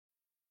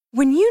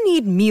When you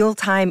need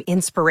mealtime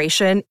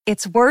inspiration,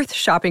 it's worth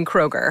shopping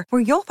Kroger,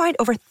 where you'll find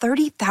over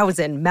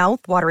 30,000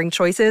 mouth-watering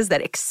choices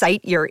that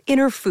excite your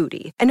inner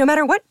foodie. And no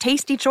matter what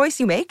tasty choice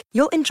you make,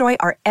 you'll enjoy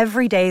our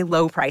everyday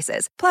low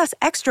prices, plus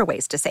extra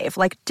ways to save,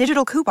 like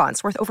digital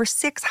coupons worth over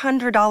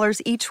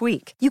 $600 each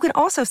week. You can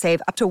also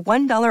save up to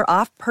 $1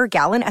 off per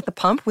gallon at the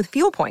pump with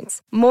fuel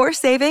points. More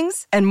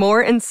savings and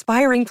more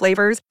inspiring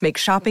flavors make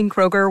shopping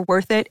Kroger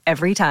worth it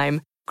every time.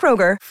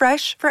 Kroger,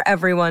 fresh for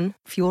everyone.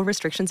 Fuel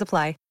restrictions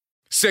apply.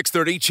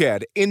 630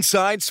 CHED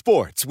Inside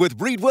Sports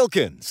with Reed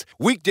Wilkins.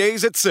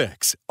 Weekdays at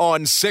 6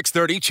 on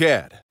 630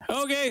 CHED.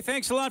 Okay,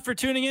 thanks a lot for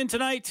tuning in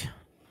tonight.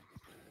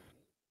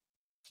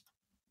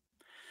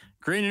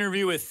 Great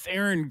interview with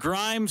Aaron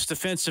Grimes,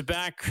 defensive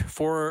back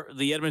for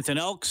the Edmonton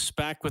Elks,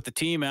 back with the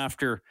team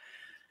after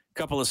a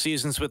couple of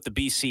seasons with the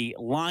BC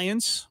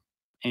Lions.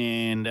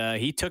 And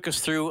he took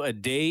us through a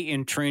day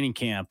in training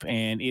camp,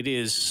 and it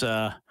is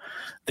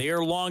they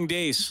are long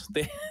days.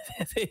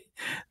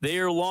 They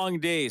are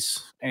long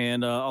days,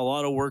 and a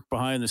lot of work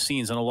behind the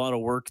scenes, and a lot of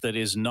work that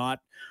is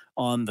not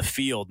on the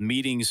field.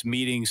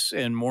 Meetings,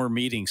 and more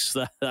meetings.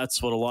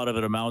 That's what a lot of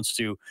it amounts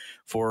to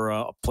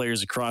for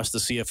players across the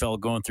CFL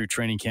going through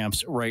training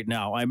camps right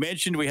now. I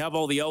mentioned we have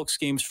all the Elks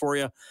games for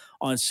you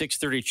on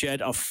 630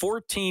 CHED. A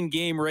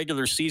 14-game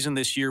regular season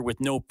this year with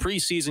no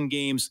preseason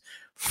games.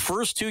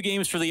 First two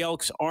games for the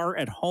Elks are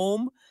at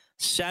home.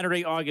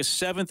 Saturday, August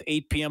 7th,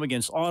 8 p.m.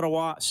 against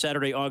Ottawa.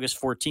 Saturday,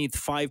 August 14th,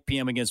 5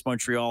 p.m. against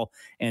Montreal.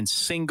 And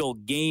single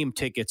game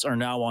tickets are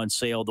now on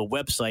sale. The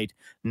website,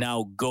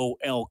 now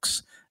goelks.com.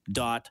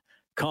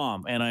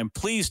 And I'm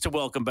pleased to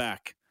welcome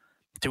back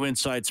to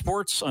Inside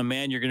Sports a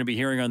man you're going to be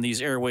hearing on these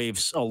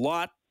airwaves a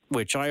lot,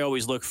 which I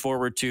always look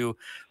forward to.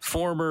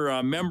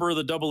 Former member of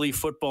the Double E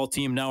football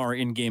team, now our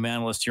in-game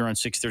analyst here on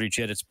 630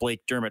 CHED. It's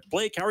Blake Dermott.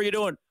 Blake, how are you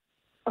doing?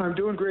 I'm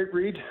doing great,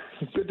 Reed.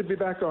 It's good to be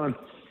back on.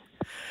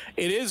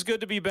 It is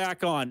good to be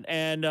back on,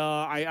 and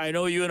I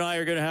know you and I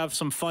are going to have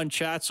some fun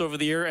chats over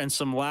the air and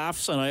some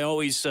laughs, and I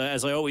always,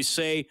 as I always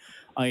say,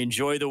 I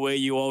enjoy the way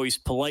you always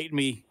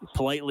politely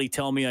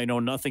tell me I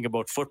know nothing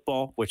about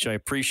football, which I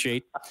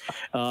appreciate.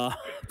 But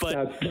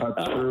that's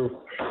not true.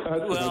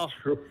 That's not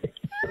true.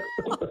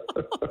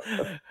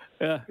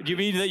 Do you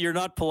mean that you're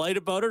not polite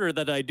about it, or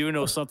that I do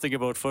know something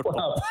about football?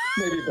 Well,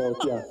 maybe both.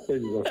 Yeah,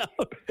 maybe both.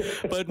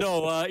 But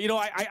no,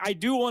 I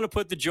do want to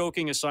put the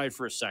joking aside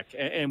for a sec,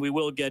 and we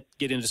will get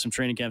into some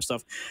training camp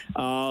stuff.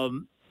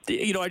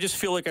 I just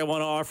feel like I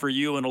want to offer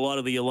you and a lot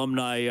of the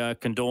alumni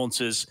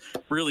condolences.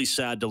 Really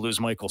sad to lose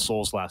Michael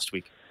Souls last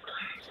week.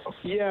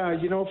 Yeah,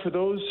 for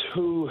those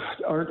who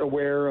aren't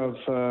aware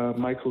of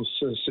Michael's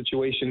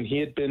situation, he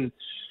had been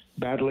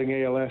battling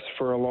ALS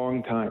for a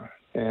long time.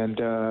 And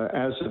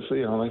as of,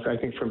 I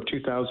think from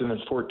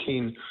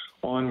 2014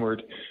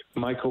 onward,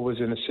 Michael was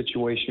in a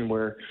situation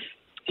where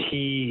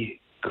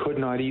he could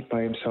not eat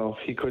by himself.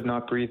 He could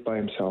not breathe by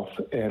himself,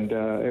 and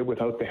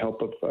without the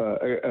help of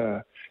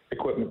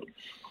equipment.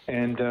 He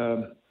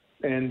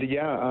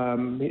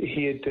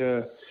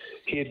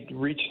had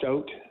reached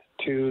out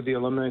to the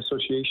Alumni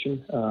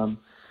Association,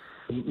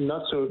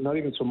 not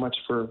even so much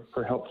for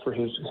help for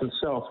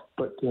himself,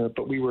 but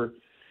we were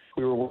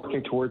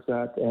working towards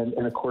that,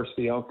 and of course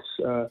the Elks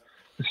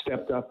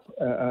stepped up,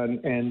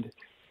 and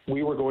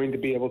we were going to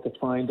be able to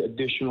find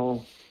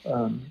additional. We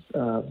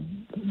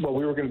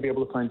were going to be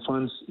able to find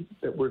funds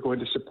that were going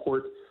to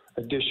support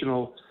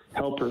additional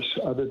helpers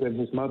other than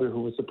his mother,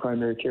 who was the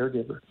primary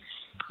caregiver.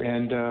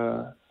 And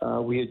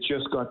we had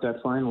just got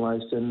that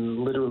finalized, and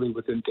literally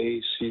within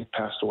days he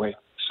passed away.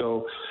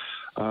 So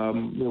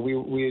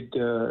we had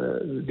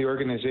the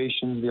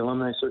organization, the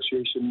Alumni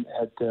Association,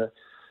 had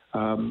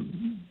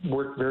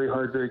worked very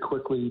hard, very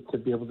quickly to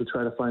be able to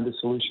try to find a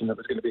solution that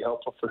was going to be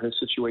helpful for his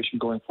situation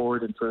going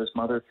forward and for his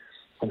mother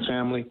and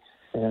family.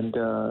 And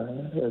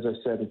as I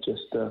said, he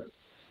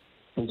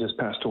just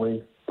passed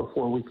away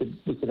before we could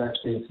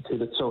actually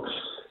institute it. So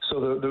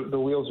the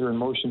wheels are in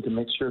motion to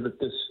make sure that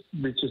this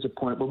reaches a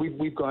point where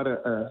we've got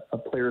a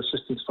player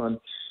assistance fund,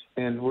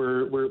 and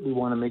we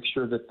want to make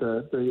sure that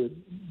the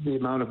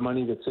amount of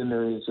money that's in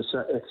there is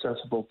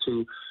accessible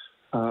to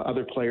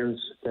other players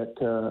that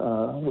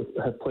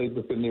have played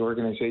within the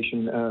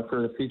organization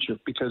for the future,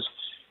 because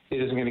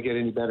it isn't going to get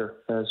any better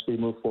as we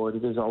move forward.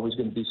 It is always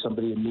going to be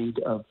somebody in need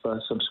of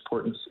some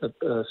support and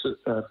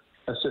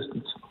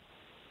assistance.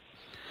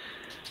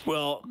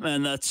 Well,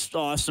 and that's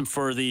awesome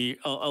for the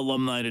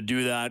alumni to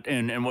do that,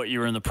 and what you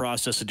were in the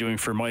process of doing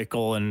for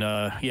Michael. And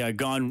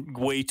gone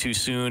way too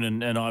soon.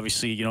 And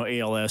obviously,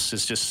 ALS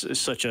is just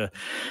such a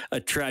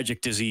tragic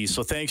disease.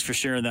 So thanks for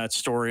sharing that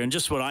story. And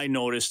just what I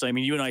noticed, I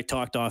mean, you and I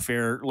talked off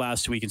air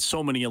last week, and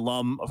so many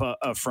alum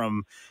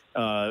from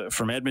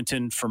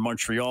Edmonton, from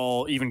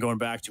Montreal, even going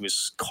back to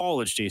his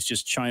college days,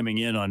 just chiming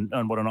in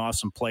on what an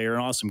awesome player,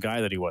 an awesome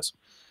guy that he was.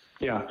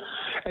 Yeah.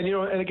 And,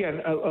 and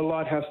again, a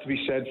lot has to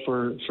be said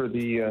for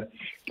the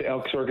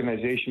Elks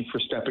organization for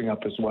stepping up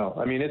as well.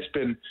 I mean, it's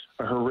been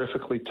a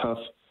horrifically tough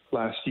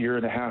last year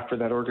and a half for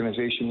that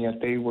organization, yet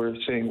they were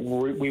saying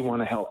we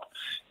want to help,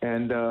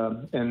 and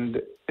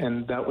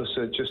that was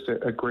just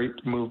a great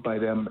move by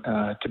them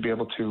to be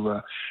able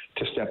to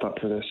step up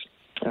for this.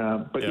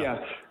 But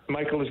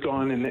Michael is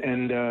gone,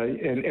 and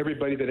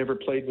everybody that ever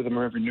played with him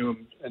or ever knew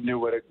him knew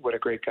what a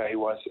great guy he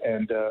was,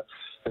 and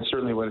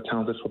certainly what a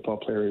talented football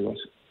player he was.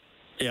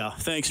 Yeah,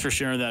 thanks for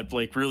sharing that,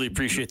 Blake. Really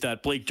appreciate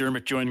that. Blake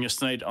Dermott joining us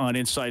tonight on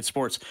Inside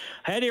Sports.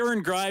 I had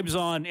Aaron Grimes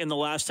on in the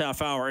last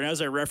half hour, and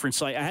as I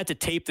referenced, I had to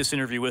tape this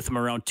interview with him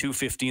around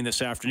 2:15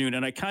 this afternoon,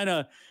 and I kind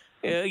of,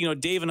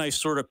 Dave and I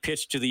sort of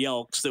pitched to the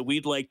Elks that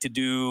we'd like to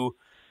do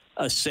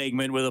a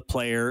segment with a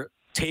player,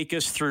 take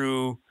us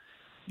through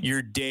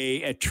your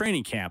day at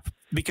training camp,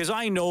 because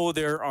I know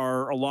there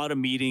are a lot of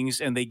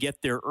meetings and they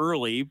get there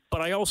early, but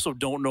I also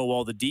don't know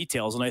all the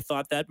details, and I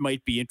thought that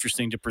might be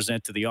interesting to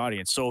present to the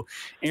audience. So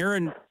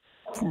Aaron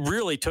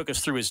really took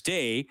us through his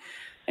day,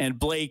 and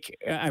Blake,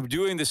 I'm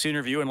doing this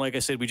interview, and like I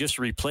said, we just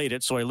replayed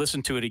it, so I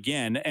listened to it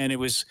again, and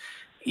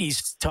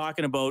he's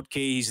talking about,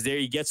 he's there,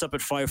 he gets up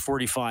at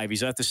 5:45,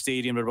 he's at the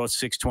stadium at about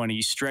 6:20,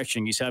 he's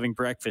stretching, he's having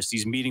breakfast,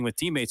 he's meeting with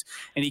teammates,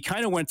 and he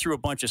kind of went through a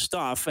bunch of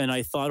stuff, and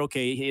I thought,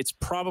 okay, it's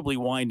probably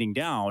winding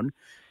down,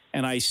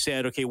 and I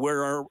said, okay,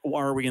 where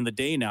are we in the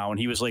day now? And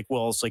he was like,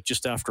 well, it's like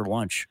just after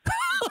lunch.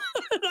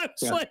 And I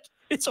was like,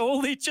 it's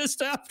only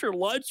just after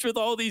lunch with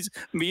all these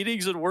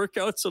meetings and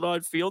workouts and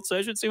on-field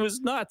sessions? It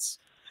was nuts.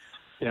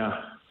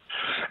 Yeah.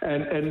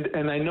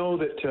 And I know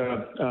that,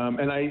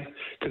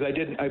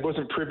 because I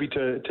wasn't privy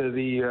to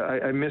the,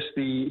 I missed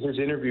his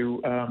interview,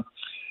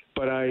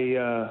 but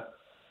I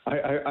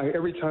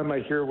every time I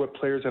hear what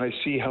players and I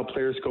see how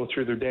players go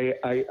through their day,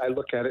 I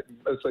look at it,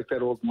 it's like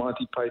that old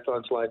Monty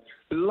Python slide,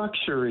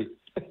 luxury,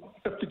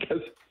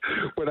 because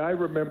when I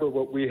remember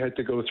what we had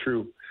to go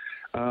through,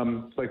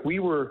 like we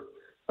were,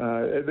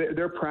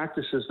 their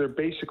practices,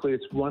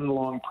 it's one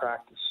long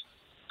practice.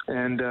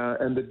 And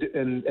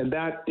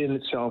that in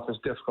itself is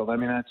difficult. I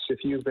mean, if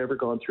you've ever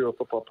gone through a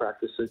football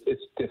practice,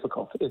 it's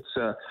difficult.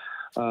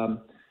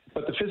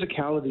 But the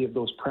physicality of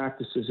those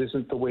practices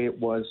isn't the way it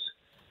was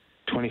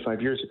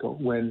 25 years ago,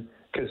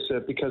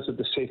 because of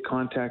the safe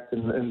contact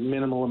and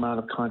minimal amount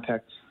of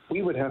contact,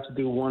 we would have to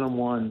do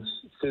one-on-ones,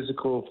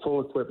 physical,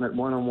 full equipment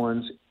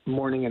one-on-ones,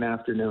 morning and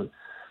afternoon,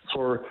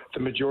 for the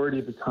majority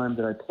of the time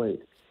that I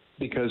played,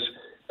 because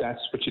that's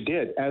what you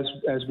did. As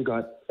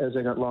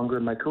I got longer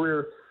in my career,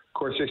 of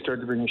course, I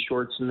started bringing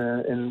shorts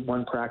in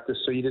one practice,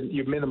 so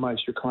you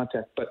minimized your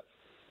contact. But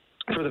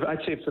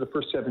I'd say for the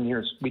first 7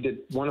 years, we did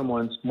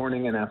one-on-ones,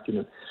 morning and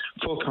afternoon,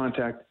 full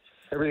contact.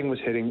 Everything was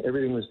hitting,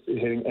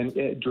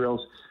 and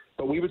drills.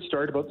 But we would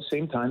start about the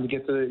same time.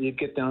 You'd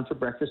get down for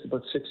breakfast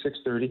about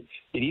 6:30.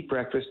 You'd eat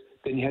breakfast.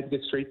 Then you had to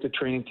get straight to the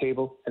training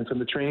table. And from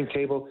the training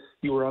table,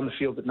 you were on the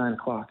field at 9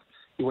 o'clock.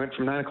 You went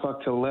from 9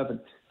 o'clock till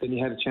 11. Then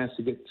you had a chance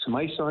to get some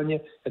ice on you.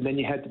 And then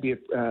you had to be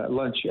at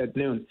lunch at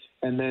noon.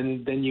 And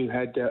then you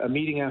had a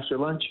meeting after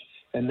lunch.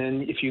 And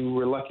then if you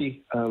were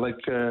lucky,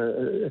 like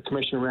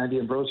Commissioner Randy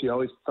Ambrosie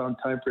always found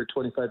time for a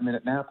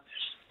 25-minute nap,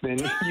 then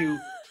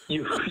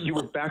you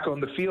were back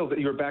on the field.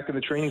 You were back on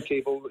the training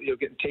table,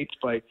 getting taped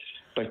by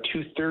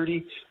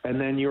 2:30, and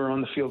then you were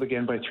on the field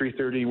again by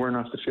 3:30. You weren't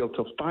off the field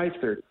till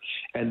 5:30,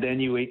 and then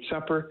you ate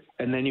supper,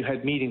 and then you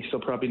had meetings till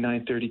probably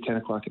 9:30, 10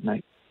 o'clock at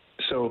night.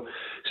 So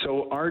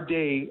our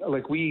day,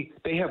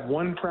 they have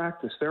one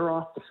practice. They're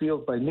off the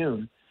field by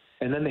noon,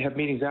 and then they have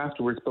meetings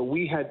afterwards. But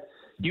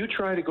you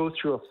try to go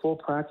through a full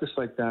practice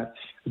like that,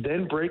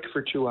 then break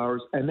for 2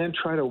 hours, and then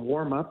try to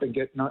warm up and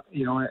get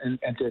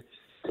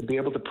to be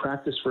able to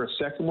practice for a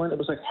second one. It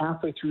was like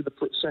halfway through the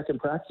second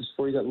practice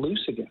before you got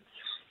loose again,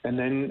 and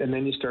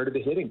then you started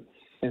the hitting.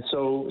 And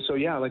so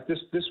yeah, like this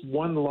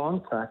one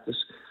long practice,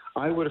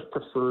 I would have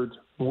preferred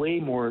way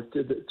more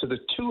to the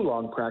two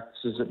long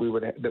practices that we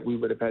would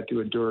have had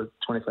to endure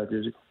 25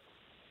 years ago.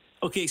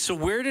 Okay, so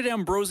where did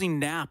Ambrosie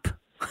nap?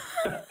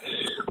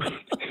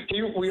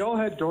 We all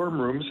had dorm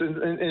rooms,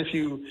 and if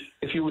you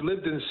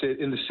lived in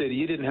the city,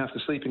 you didn't have to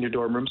sleep in your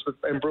dorm rooms. But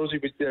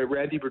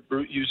Randy would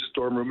use his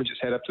dorm room and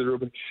just head up to the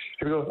room and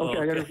he'd go, okay,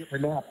 I got to get my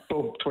nap.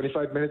 Boom,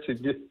 25 minutes.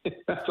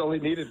 That's all he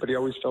needed, but he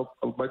always felt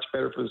much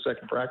better for the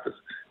second practice.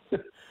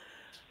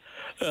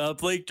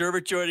 Blake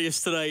Dermott joining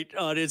us tonight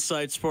on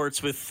Inside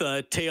Sports with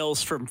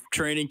tales from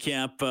training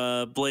camp.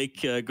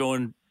 Blake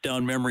going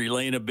down memory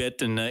lane a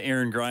bit, and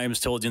Aaron Grimes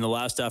told you in the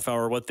last half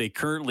hour what they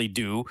currently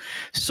do.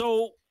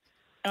 So,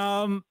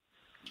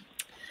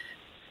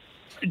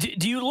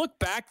 do you look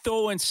back,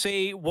 though, and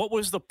say, what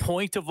was the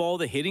point of all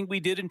the hitting we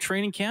did in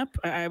training camp?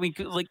 I mean,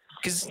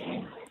 because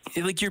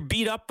you're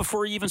beat up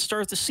before you even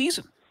start the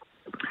season.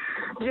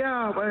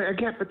 Yeah,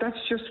 again, but that's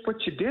just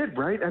what you did,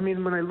 right? I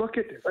mean, when I look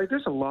at,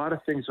 there's a lot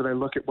of things when I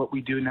look at what we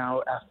do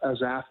now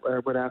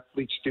what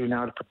athletes do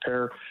now to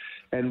prepare,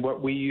 and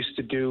what we used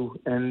to do,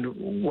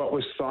 and what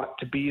was thought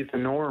to be the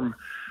norm.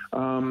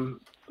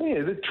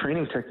 Yeah, the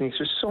training techniques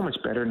are so much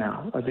better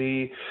now.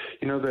 The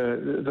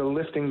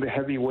lifting the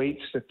heavy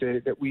weights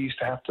that we used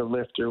to have to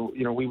lift, or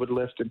we would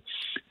lift and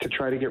to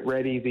try to get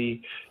ready.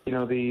 The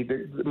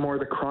more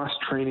the cross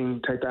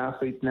training type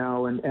athlete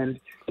now, and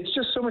it's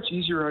just so much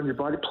easier on your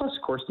body. Plus,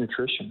 of course,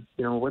 nutrition.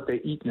 What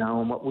they eat now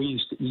and what we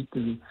used to eat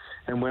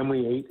and when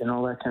we ate and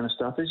all that kind of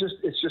stuff. It's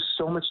just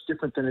so much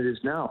different than it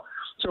is now.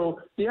 So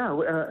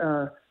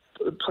yeah.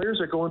 Players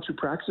are going through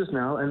practices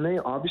now, and they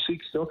obviously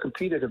still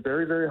compete at a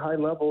very, very high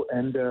level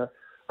and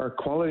are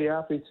quality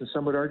athletes. And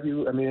some would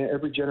argue,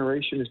 every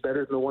generation is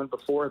better than the one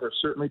before. They're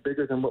certainly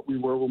bigger than what we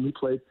were when we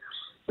played.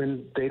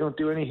 When they don't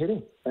do any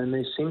hitting, and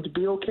they seem to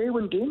be okay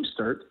when games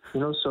start.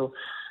 So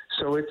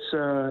it's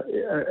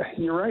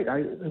you're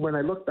right. When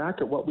I look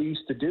back at what we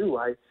used to do,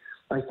 I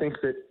think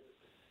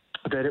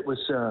that it was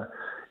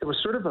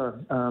sort of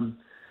a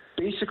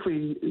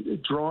basically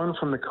drawn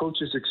from the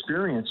coach's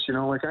experience.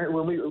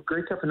 When we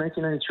Grey Cup in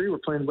 1993, we're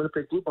playing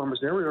Winnipeg Blue Bombers.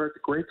 There we are at the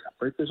Grey Cup,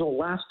 right? There's the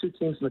last two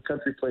teams in the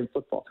country playing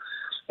football,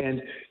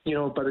 and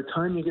by the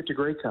time you get to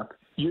Grey Cup,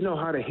 you know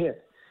how to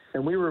hit.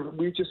 And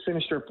we just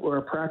finished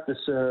our practice.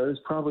 It was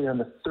probably on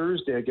the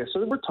Thursday, I guess.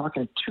 So we're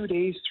talking 2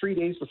 days, 3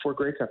 days before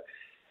Grey Cup,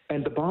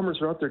 and the Bombers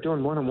are out there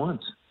doing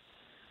one-on-ones,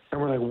 and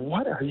we're like,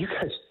 "What are you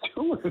guys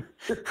doing?"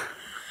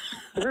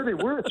 There they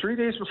were 3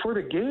 days before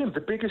the game,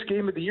 the biggest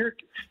game of the year.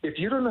 If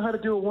you don't know how to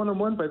do a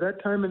one-on-one by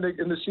that time in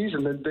the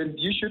season, then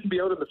you shouldn't be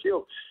out on the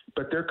field.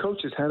 But their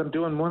coaches had them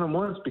doing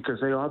one-on-ones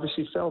because they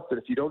obviously felt that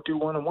if you don't do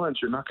one-on-ones,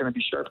 you're not going to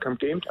be sharp come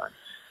game time.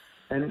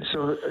 And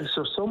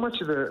so much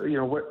of the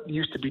what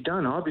used to be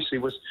done obviously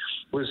was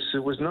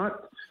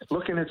not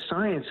looking at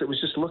science. It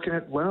was just looking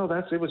at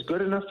it was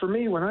good enough for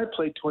me when I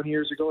played 20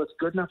 years ago. It's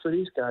good enough for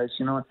these guys,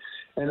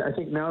 And I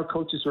think now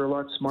coaches are a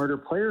lot smarter,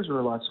 players are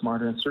a lot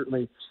smarter, and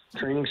certainly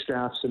training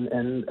staffs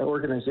and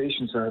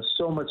organizations are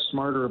so much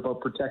smarter about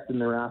protecting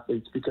their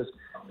athletes because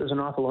there's an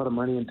awful lot of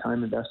money and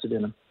time invested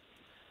in them.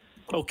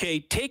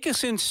 Okay, take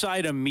us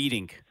inside a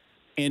meeting.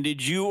 And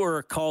did you or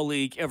a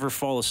colleague ever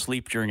fall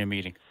asleep during a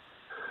meeting?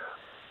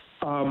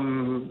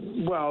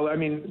 Well,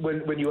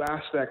 when you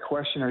ask that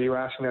question, are you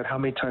asking that how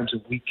many times a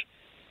week?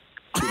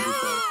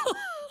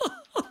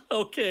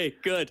 Okay,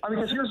 good.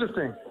 Because here's the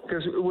thing.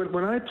 Because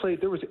when I played,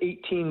 there was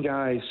 18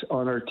 guys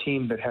on our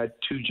team that had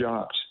two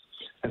jobs,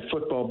 and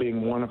football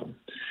being one of them.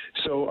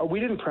 So we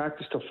didn't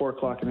practice till 4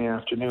 o'clock in the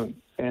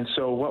afternoon. And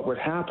so what would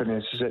happen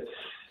is that,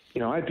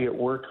 I'd be at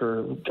work,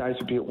 or guys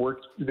would be at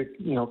work,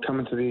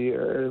 coming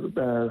to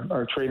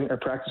our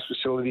practice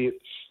facility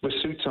with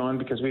suits on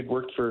because we'd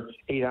worked for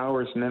 8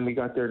 hours, and then we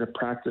got there to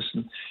practice,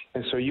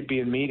 and so you'd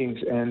be in meetings,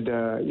 and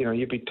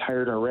you'd be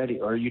tired already,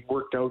 or you'd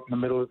worked out in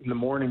the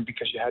morning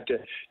because you had to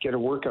get a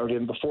workout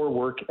in before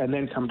work and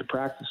then come to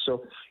practice.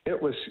 So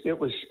it was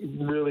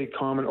really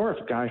common. Or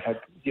if a guy had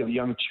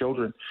young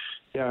children.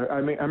 Yeah, I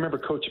remember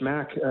Coach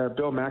Mack,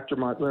 Bill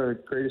McDermott, one of the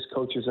greatest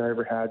coaches I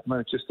ever had.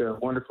 Just a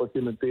wonderful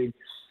human being.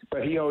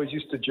 But he always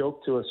used to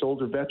joke to us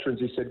older veterans.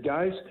 He said,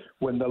 "Guys,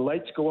 when the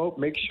lights go out,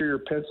 make sure your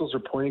pencils are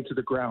pointing to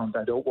the ground.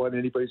 I don't want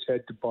anybody's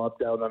head to bob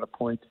down on a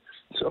point."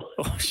 So,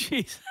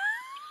 jeez.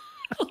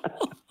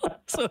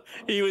 So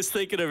he was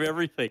thinking of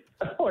everything.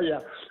 Oh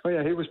yeah,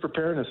 he was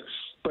preparing us.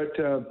 But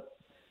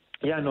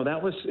that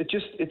was it.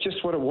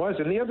 Just what it was.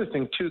 And the other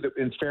thing too, that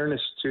in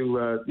fairness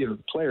to the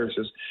players,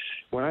 is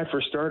when I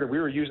first started, we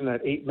were using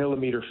that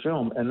 8mm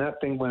film, and that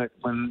thing when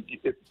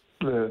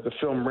the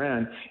film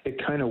ran, it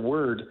kind of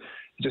whirred.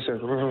 Just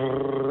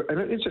and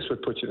it just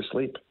would put you to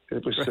sleep.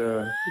 It was.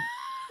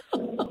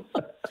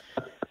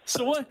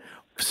 So what?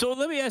 So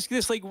let me ask you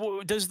this: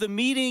 does the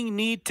meeting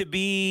need to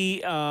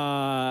be?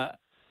 Why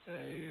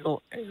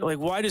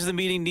does the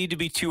meeting need to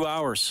be 2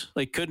 hours?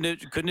 Couldn't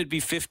it be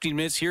 15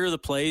 minutes? Here are the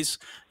plays.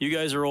 You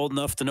guys are old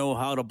enough to know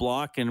how to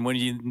block, and when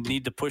you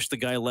need to push the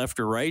guy left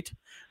or right.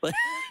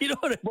 You know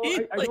what I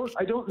mean?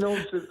 I don't know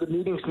if the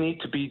meetings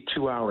need to be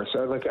 2 hours.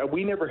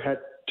 We never had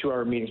 2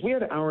 hour meetings. We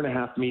had 1.5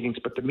 hour meetings,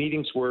 but the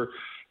meetings were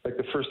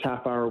the first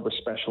half hour was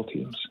special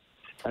teams,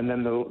 and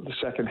then the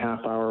second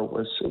half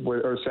hour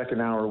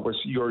second hour was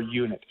your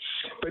unit.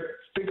 But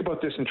think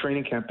about this in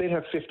training camp. They'd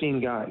have 15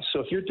 guys. So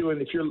if you're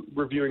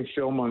reviewing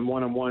film on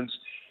one-on-ones,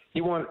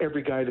 you want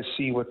every guy to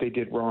see what they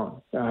did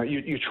wrong.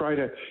 You're trying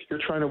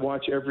to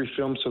watch every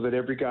film so that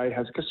every guy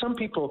has, because some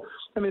people,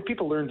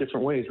 people learn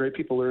different ways, right?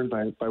 People learn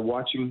by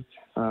watching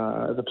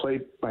the play,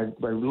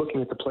 by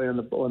looking at the play on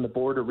the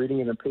board or reading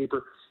it in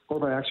paper,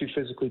 or by actually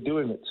physically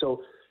doing it.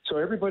 So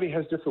everybody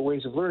has different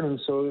ways of learning.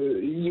 So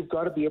you've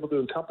got to be able to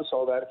encompass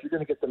all that. If you're going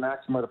to get the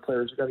maximum out of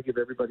players, you've got to give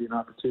everybody an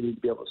opportunity to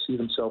be able to see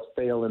themselves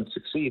fail and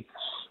succeed.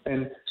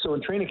 And so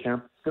in training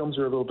camp, films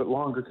are a little bit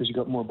longer because you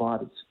got more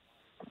bodies.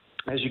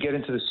 As you get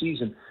into the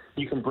season,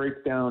 you can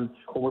break down,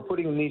 we're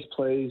putting in these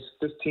plays,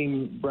 this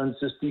team runs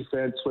this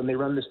defense. When they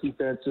run this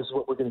defense, this is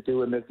what we're going to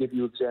do, and they'll give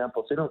you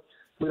examples. We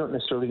don't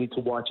necessarily need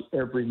to watch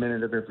every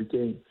minute of every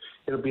game.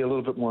 It'll be a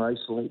little bit more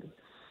isolated.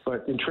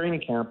 But in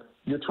training camp,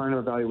 you're trying to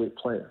evaluate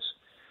players.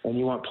 And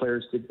you want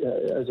players to,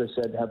 as I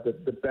said, have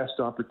the best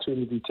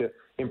opportunity to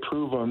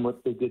improve on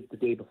what they did the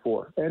day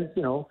before. And,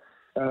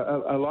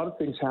 a lot of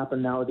things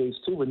happen nowadays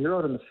too. When you're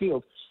out in the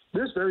field,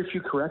 there's very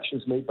few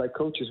corrections made by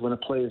coaches when a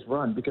play is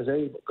run because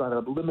they've got a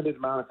limited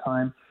amount of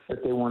time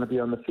that they want to be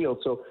on the field.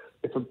 So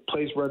if a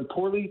play's run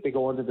poorly, they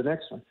go on to the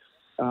next one.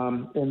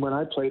 And when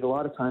I played, a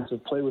lot of times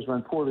if a play was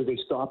run poorly, they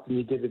stopped and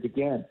you did it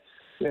again.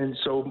 And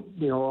so,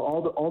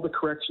 all the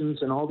corrections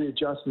and all the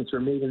adjustments are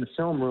made in the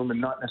film room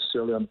and not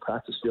necessarily on the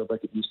practice field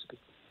like it used to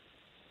be.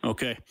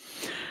 Okay.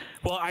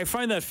 Well, I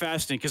find that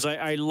fascinating because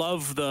I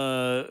love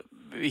the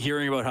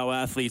hearing about how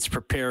athletes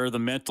prepare, the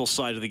mental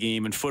side of the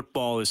game, and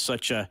football is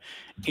such a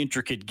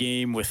intricate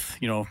game with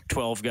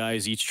 12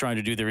 guys each trying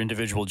to do their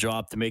individual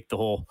job to make the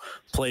whole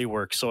play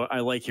work. So I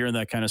like hearing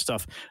that kind of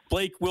stuff.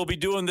 Blake, we'll be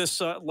doing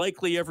this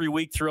likely every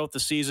week throughout the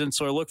season,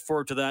 so I look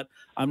forward to that.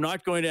 I'm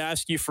not going to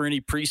ask you for any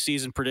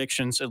preseason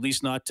predictions, at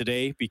least not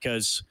today,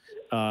 because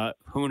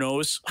who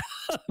knows?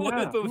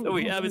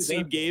 We haven't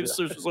seen games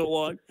for so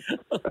long.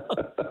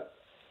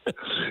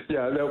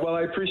 Yeah, well,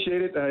 I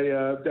appreciate it.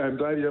 I'm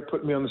glad you're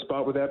putting me on the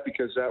spot with that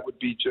because that would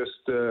be just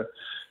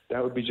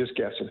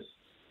guessing.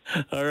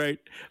 All right,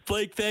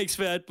 Blake, thanks,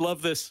 man.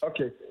 Love this.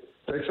 Okay,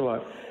 thanks a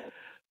lot.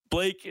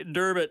 Blake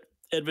Dermott,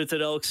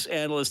 Edmonton Elks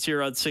analyst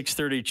here on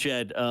 630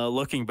 CHED,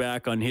 looking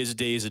back on his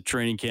days at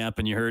training camp,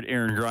 and you heard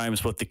Aaron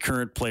Grimes, what the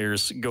current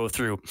players go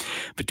through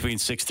between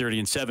 6:30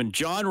 and 7.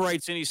 John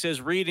writes in, he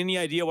says, Reed, any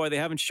idea why they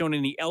haven't shown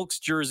any Elks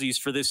jerseys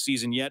for this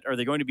season yet? Are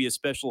they going to be a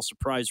special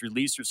surprise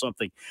release or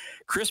something?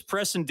 Chris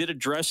Presson did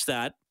address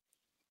that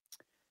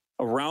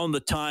around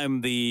the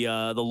time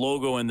the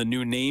logo and the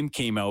new name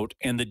came out,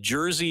 and the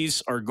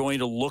jerseys are going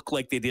to look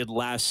like they did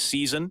last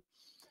season.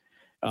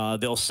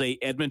 They'll say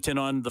Edmonton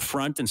on the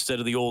front instead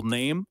of the old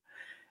name.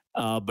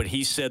 But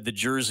he said the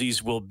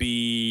jerseys will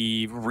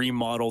be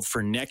remodeled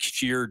for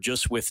next year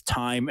just with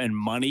time and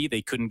money.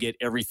 They couldn't get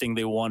everything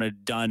they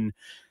wanted done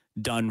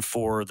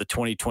for the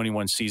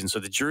 2021 season. So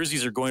the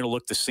jerseys are going to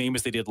look the same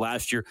as they did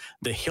last year.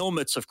 The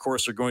helmets, of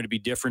course, are going to be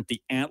different.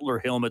 The antler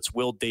helmets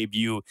will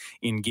debut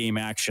in game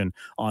action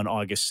on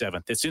August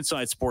 7th. It's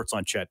Inside Sports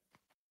on CHED.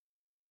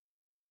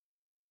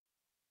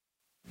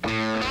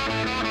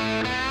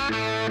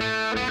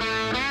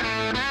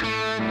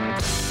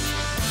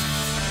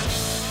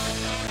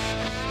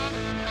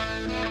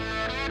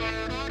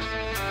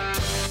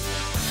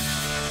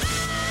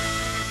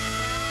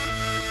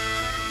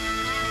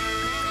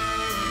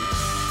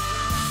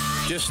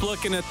 Just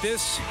looking at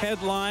this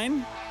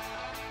headline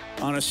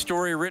on a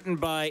story written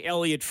by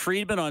Elliot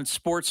Friedman on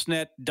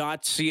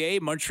Sportsnet.ca.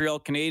 Montreal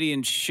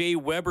Canadiens Shea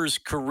Weber's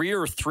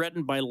career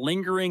threatened by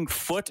lingering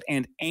foot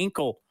and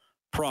ankle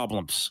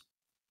problems.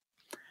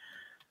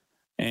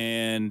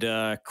 And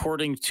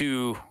according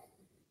to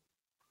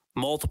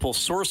multiple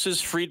sources,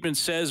 Friedman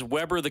says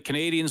Weber, the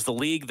Canadiens, the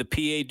league, the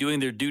PA doing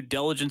their due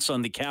diligence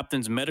on the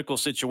captain's medical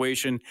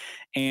situation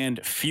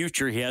and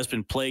future. He has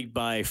been plagued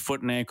by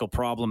foot and ankle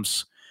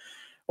problems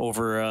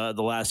over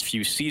the last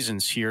few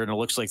seasons here, and it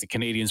looks like the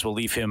Canadiens will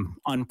leave him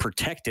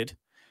unprotected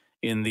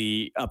in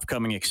the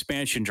upcoming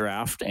expansion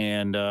draft.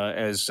 And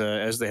as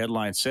the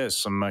headline says,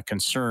 some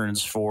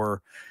concerns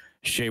for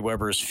Shea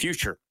Weber's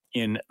future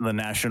in the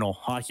National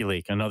Hockey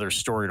League. Another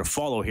story to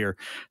follow here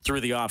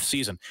through the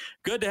offseason.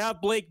 Good to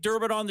have Blake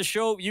Dermott on the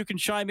show. You can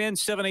chime in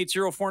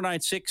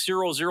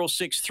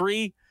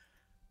 780-496-0063.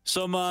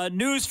 Some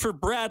news for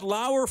Brad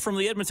Lauer from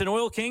the Edmonton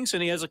Oil Kings,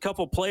 and he has a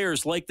couple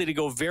players likely to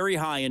go very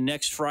high in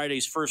next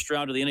Friday's first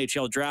round of the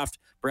NHL draft.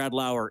 Brad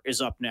Lauer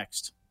is up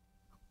next.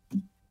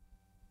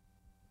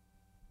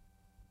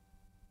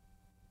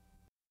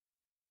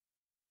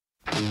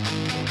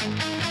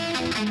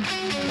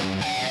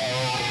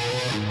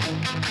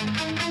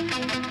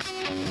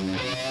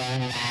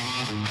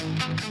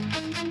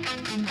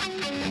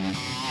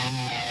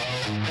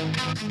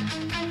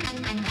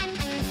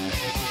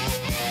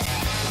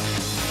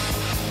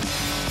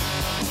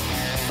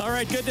 All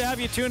right, good to have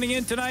you tuning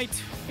in tonight.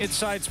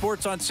 Inside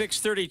Sports on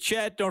 630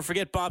 CHED. Don't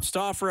forget Bob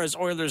Stauffer has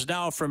Oilers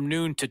Now from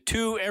noon to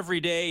 2 every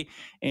day.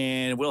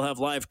 And we'll have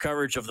live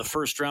coverage of the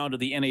first round of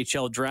the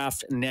NHL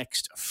draft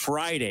next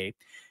Friday,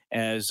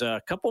 as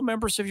a couple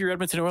members of your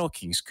Edmonton Oil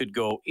Kings could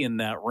go in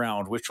that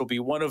round, which will be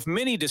one of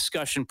many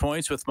discussion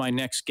points with my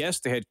next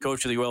guest, the head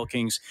coach of the Oil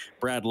Kings,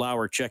 Brad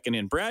Lauer, checking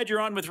in. Brad, you're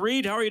on with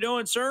Reed. How are you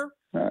doing, sir?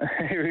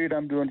 Hey, Reed,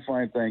 I'm doing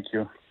fine, thank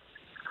you.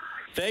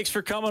 Thanks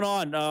for coming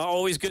on.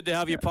 Always good to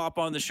have you pop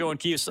on the show and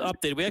keep us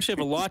updated. We actually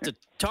have a lot to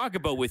talk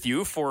about with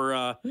you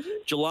for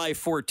July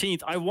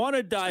 14th. I want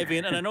to dive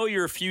in, and I know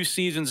you're a few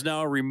seasons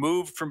now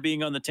removed from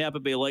being on the Tampa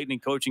Bay Lightning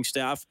coaching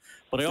staff,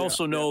 but I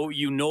also know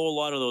you know a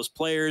lot of those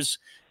players,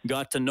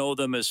 got to know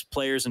them as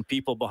players and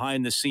people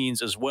behind the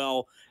scenes as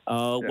well.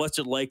 What's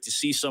it like to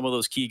see some of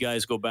those key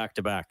guys go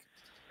back-to-back?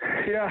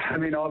 Yeah, I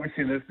mean,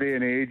 obviously in this day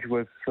and age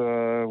with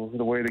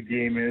the way the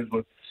game is,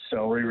 with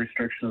salary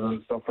restrictions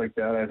and stuff like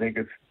that, I think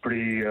it's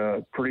pretty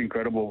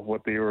incredible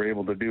what they were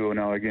able to do.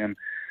 Now, again,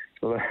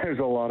 there's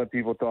a lot of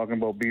people talking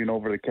about being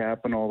over the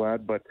cap and all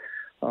that, but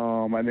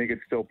I think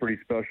it's still pretty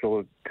special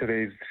at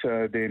today's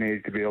day and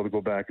age to be able to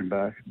go back to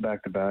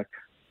back.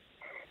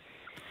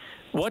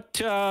 What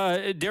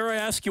dare I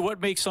ask you? What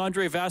makes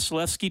Andrei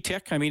Vasilevsky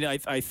tick? I mean,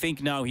 I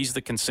think now he's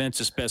the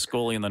consensus best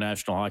goalie in the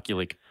National Hockey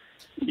League.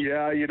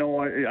 Yeah, I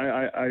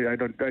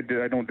don't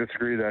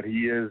disagree that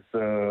he is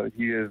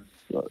the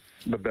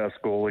best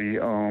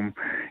goalie.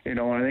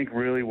 I think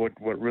really what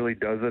really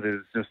does it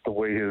is just the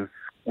way his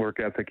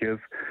work ethic is.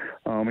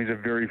 He's a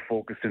very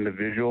focused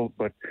individual,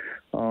 but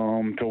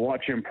to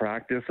watch him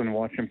practice and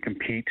watch him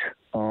compete,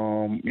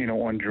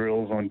 on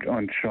drills,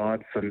 on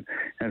shots and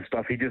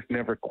stuff, he just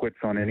never quits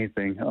on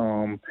anything.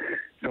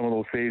 Some of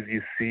those saves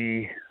you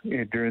see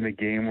during the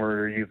game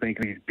where you think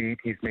he's beat,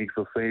 he makes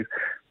those saves.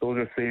 Those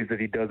are saves that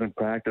he doesn't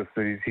practice.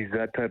 So he's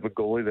that type of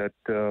goalie that,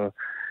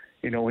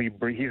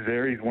 he's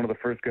there. He's one of the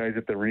first guys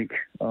at the rink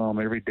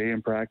every day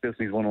in practice.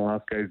 He's one of the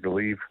last guys to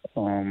leave.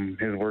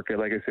 His work,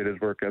 like I said, his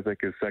work ethic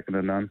is second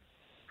to none.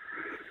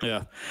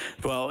 Yeah,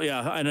 well,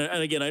 yeah, and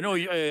again, I know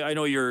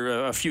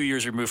you're a few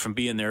years removed from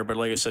being there, but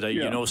like I said,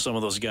 you know some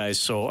of those guys,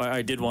 so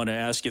I did want to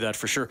ask you that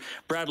for sure.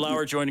 Brad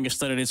Lauer joining us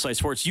tonight on Inside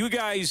Sports. You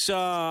guys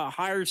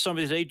hired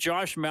somebody today.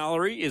 Josh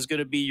Mallory is going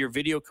to be your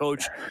video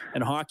coach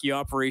and hockey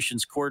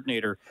operations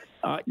coordinator.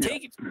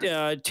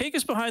 Take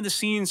us behind the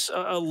scenes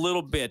a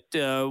little bit.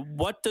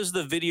 What does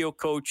the video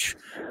coach,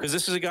 because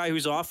this is a guy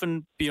who's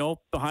often,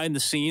 behind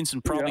the scenes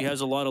and probably has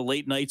a lot of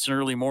late nights and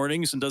early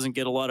mornings and doesn't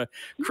get a lot of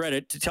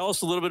credit. To tell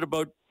us a little bit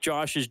about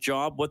Josh's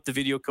job, what the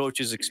video coach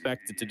is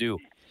expected to do.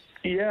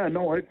 Yeah,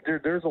 no,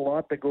 there's a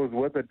lot that goes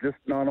with it, just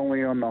not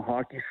only on the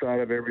hockey side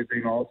of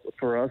everything, also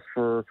for us,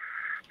 for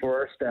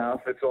our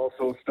staff. It's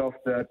also stuff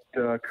that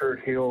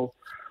Kurt Hill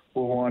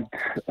will want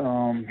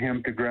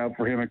him to grab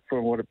for him.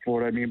 For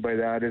what I mean by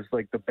that is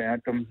like the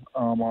Bantam,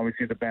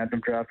 obviously the Bantam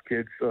draft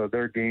kids,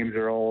 their games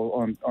are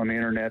all on the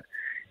internet.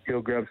 He'll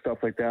grab stuff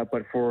like that.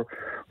 But for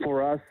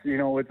us,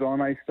 it's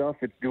on ice stuff.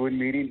 It's doing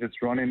meetings.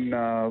 It's running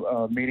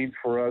meetings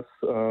for us,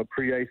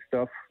 pre-ice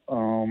stuff.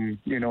 Game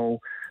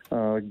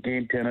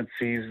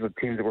tendencies, the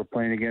teams that we're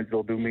playing against,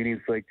 they'll do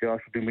meetings. Like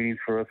Josh will do meetings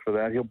for us for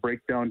that. He'll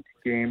break down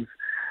games.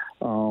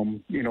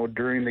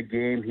 During the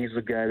game, he's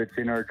the guy that's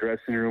in our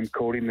dressing room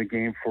coding the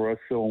game for us.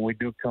 So when we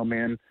do come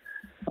in,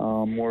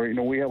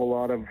 we have a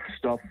lot of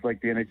stuff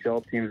like the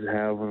NHL teams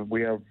have.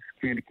 We have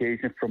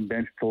communication from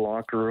bench to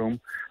locker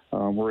room.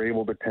 We're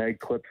able to tag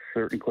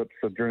certain clips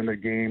during the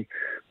game.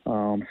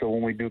 So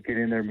when we do get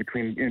in there in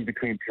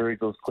between periods,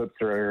 those clips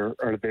are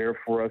there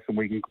for us, and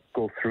we can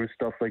go through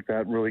stuff like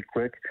that really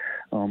quick.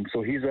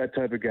 So he's that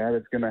type of guy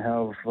that's going to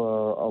have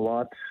a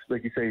lot,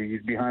 like you say,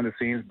 he's behind the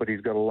scenes, but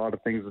he's got a lot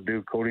of things to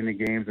do, coding the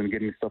games and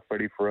getting stuff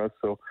ready for us.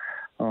 So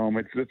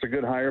it's a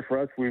good hire for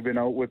us. We've been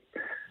out with.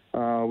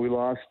 We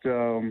lost,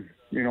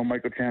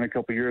 Michael Chan a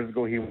couple years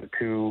ago. He went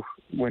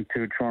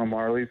to Toronto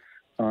Marlies.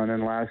 And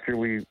then last year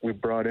we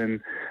brought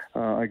in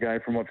a guy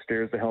from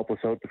upstairs to help us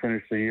out to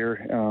finish the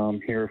year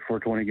here for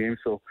 20 games.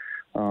 So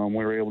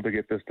we were able to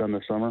get this done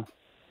this summer.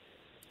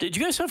 Did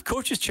you guys have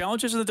coaches'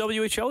 challenges in the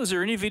WHL? Is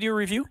there any video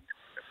review?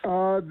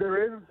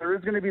 There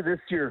is going to be this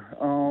year.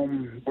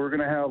 We're going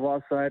to have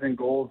offside and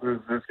goals.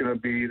 There's going to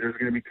be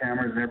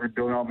cameras in every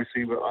building.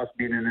 Obviously, with us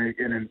being in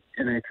an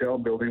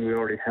NHL building, we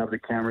already have the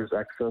cameras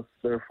access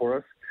there for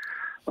us.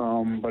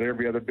 But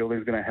every other building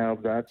is going to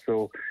have that.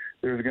 So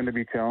there's going to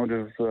be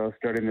challenges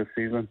starting this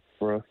season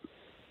for us.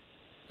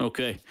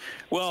 Okay.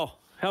 Well,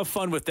 have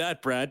fun with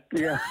that, Brad.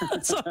 Yeah.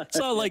 It's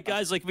not like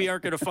guys like me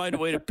aren't going to find a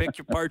way to pick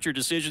apart your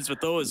decisions with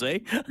those, eh?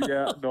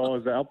 Yeah,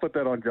 no, I'll put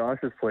that on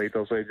Josh's plate.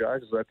 I'll say,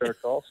 Josh, is that their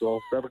call? So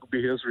that'll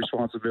be his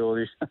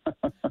responsibility.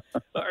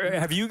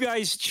 Have you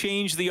guys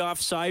changed the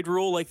offside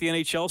rule like the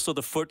NHL so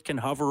the foot can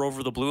hover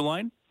over the blue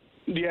line?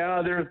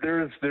 Yeah,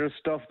 there's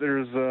stuff. There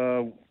was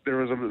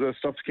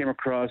stuff that came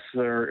across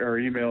our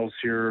emails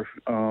here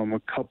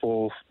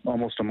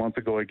almost a month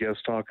ago, I guess,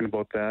 talking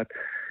about that.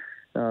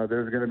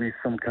 There's going to be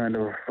some kind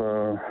of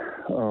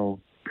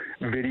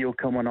video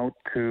coming out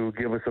to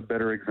give us a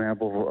better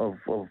example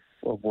of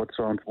what's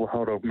on,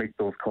 how to make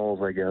those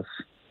calls, I guess.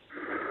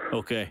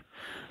 Okay.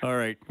 All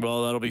right.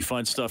 Well, that'll be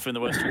fun stuff in the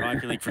Western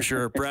Hockey League for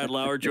sure. Brad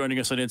Lauer joining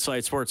us on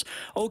Inside Sports.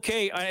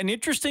 Okay, an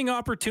interesting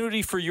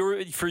opportunity for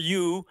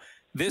you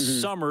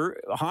this summer.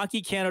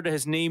 Hockey Canada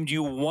has named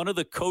you one of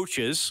the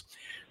coaches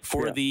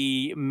for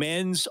the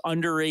men's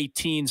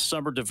under-18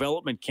 summer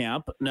development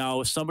camp.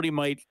 Now, somebody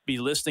might be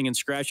listening and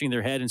scratching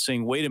their head and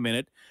saying, wait a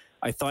minute,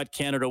 I thought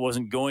Canada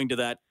wasn't going to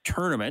that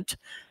tournament.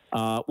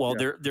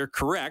 They're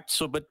correct.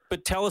 So, but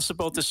tell us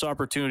about this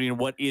opportunity and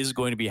what is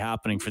going to be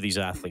happening for these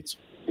athletes.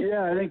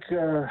 Yeah, I think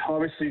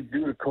obviously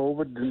due to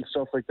COVID and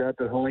stuff like that,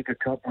 the Holinka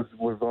Cup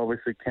was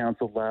obviously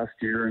canceled last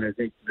year, and I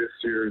think this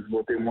year is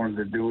what they wanted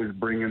to do is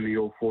bring in the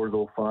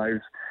 04s,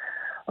 05s,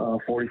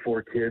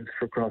 44 kids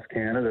from across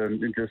Canada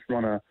and just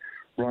run a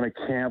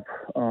camp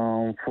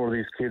for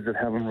these kids that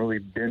haven't really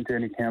been to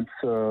any camps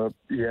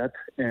yet,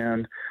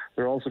 and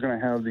they're also going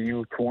to have the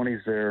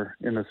U20s there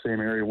in the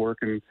same area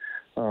working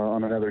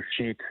on another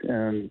sheet.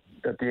 And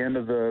at the end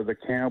of the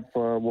camp,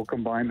 we'll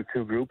combine the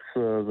two groups,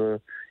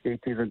 the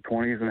 18s and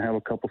 20s, and have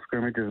a couple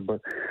scrimmages.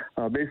 But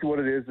basically what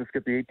it is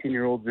get the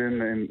 18-year-olds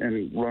in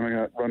and run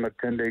a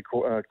 10-day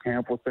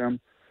camp with them.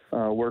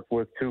 worked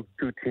with two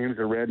teams,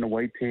 a red and a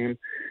white team,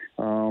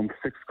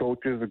 6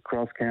 coaches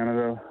across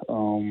Canada,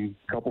 a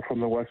couple from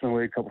the Western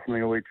League, a couple from the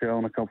OHL,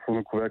 and a couple from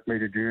the Quebec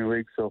Major Junior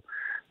League. So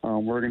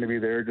we're going to be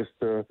there just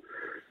to,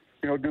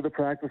 do the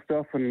practice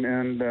stuff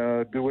and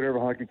do whatever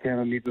Hockey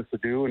Canada needs us to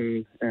do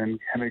and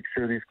make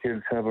sure these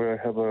kids have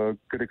a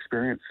good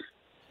experience.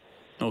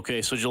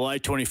 Okay, so July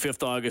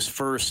 25th, August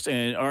 1st,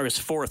 and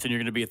August 4th, and you're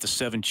going to be at the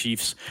Seven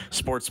Chiefs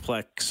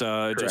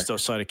Sportsplex just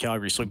outside of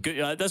Calgary. So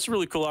good, that's a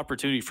really cool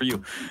opportunity for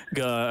you.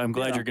 I'm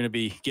glad you're going to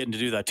be getting to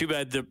do that. Too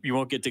bad that you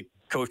won't get to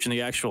coach in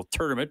the actual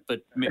tournament,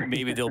 but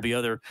maybe there'll be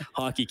other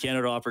Hockey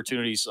Canada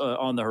opportunities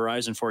on the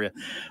horizon for you.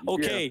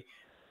 Okay,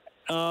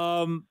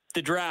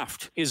 the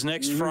draft is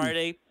next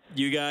Friday.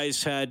 You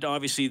guys had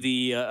obviously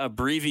the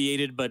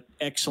abbreviated but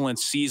excellent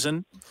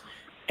season,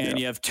 and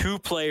you have 2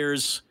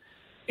 players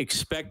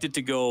expected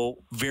to go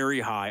very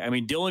high. I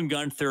mean, Dylan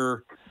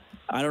Guenther,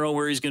 I don't know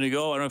where he's going to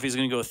go. I don't know if he's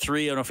going to go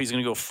 3. I don't know if he's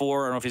going to go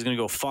 4. I don't know if he's going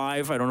to go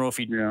 5. I don't know if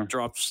he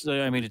drops.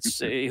 I mean, it's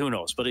who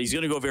knows, but he's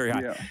going to go very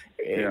high.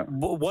 Yeah.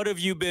 What have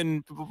you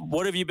been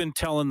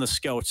telling the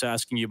scouts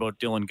asking you about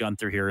Dylan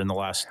Guenther here in the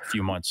last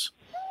few months?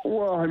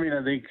 Well, I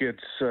think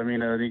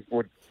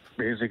what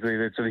basically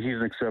he's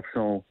an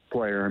exceptional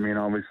player. I mean,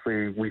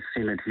 obviously we've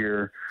seen it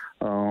here,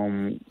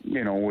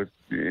 with,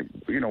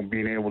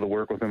 being able to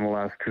work with him the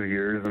last 2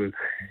 years. And,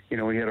 he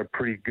had a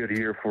pretty good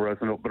year for us,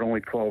 but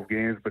only 12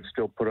 games, but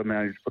still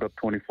managed to put up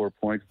 24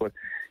 points. But,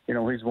 he's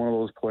one of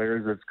those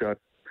players that's got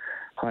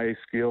high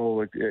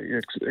skill,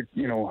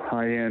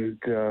 high-end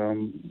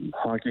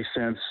hockey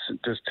sense,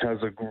 just has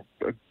a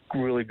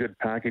really good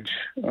package,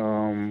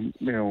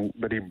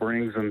 that he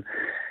brings. And,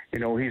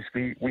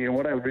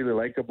 what I really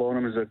like about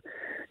him is that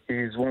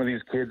he's one of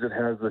these kids that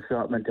has the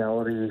shot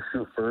mentality,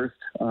 shoot first.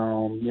 A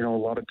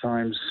lot of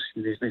times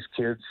these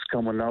kids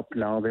coming up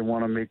now, they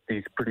want to make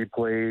these pretty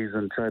plays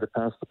and try to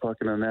pass the puck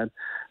in the net.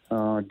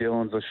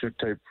 Dylan's a shoot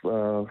type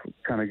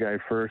kind of guy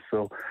first.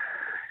 So,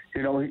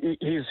 he's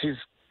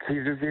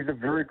a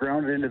very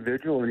grounded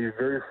individual, and he's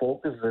very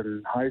focused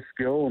and high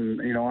skill.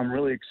 And I'm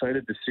really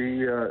excited to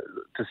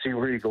see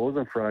where he goes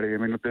on Friday. I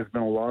mean, there's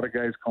been a lot of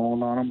guys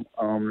calling on him.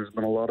 There's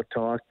been a lot of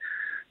talk,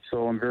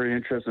 so I'm very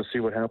interested to see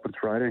what happens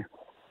Friday.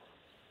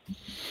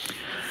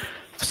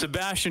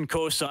 Sebastian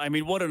Cossa, I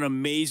mean, what an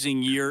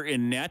amazing year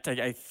in net.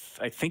 I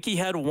think he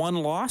had 1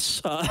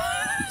 loss.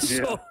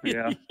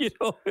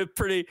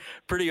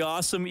 Pretty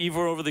awesome,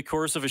 even over the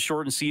course of a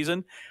shortened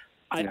season.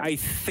 I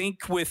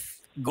think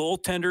with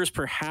goaltenders,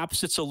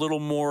 perhaps it's a little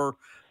more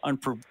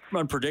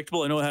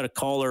unpredictable. I know I had a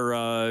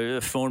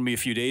caller phone me a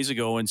few days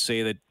ago and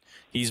say that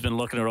he's been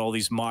looking at all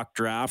these mock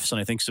drafts,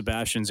 and I think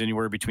Sebastian's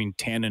anywhere between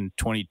 10 and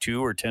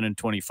 22 or 10 and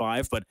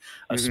 25. But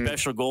a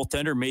special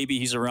goaltender, maybe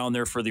he's around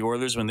there for the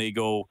Oilers when they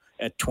go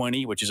at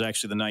 20, which is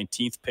actually the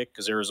 19th pick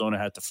because Arizona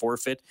had to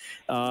forfeit.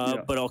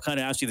 But I'll kind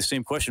of ask you the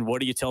same question. What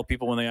do you tell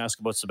people when they ask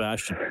about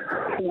Sebastian?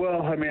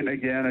 Well, I mean,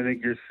 again, I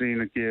think you're seeing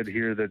a kid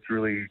here that's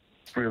really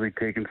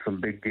taken some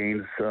big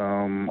gains.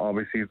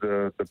 Obviously,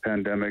 the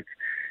pandemic,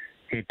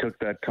 he took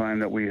that time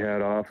that we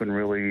had off and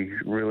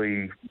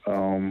really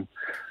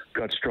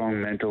got strong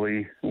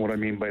mentally. What I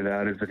mean by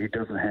that is that he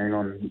doesn't hang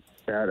on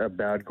a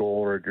bad goal,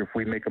 or if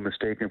we make a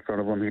mistake in front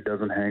of him, he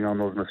doesn't hang on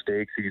those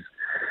mistakes.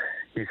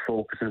 He's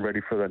focused and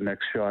ready for that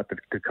next shot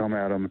to come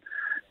at him.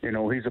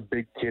 He's a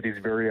big kid. He's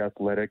very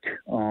athletic.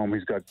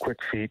 He's got quick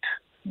feet.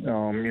 He's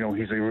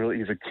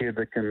a kid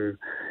that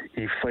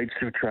he fights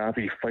through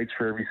traffic. He fights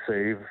for every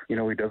save. He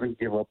doesn't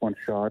give up on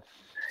shots.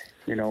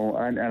 And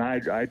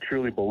I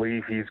truly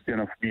believe he's going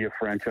to be a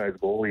franchise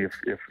goalie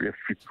if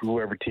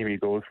whoever team he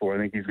goes for. I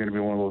think he's going to be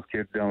one of those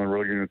kids down the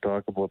road you're going to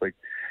talk about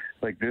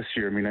like this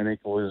year. I mean, I think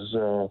it was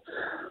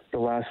the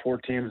last 4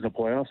 teams in the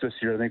playoffs this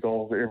year. I think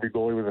every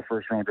goalie was a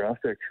first-round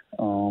draft pick.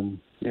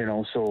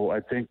 So I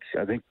think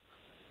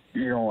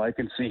I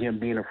can see him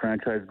being a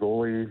franchise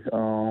goalie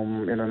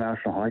in the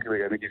National Hockey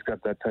League. I think he's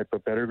got that type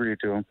of pedigree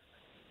to him.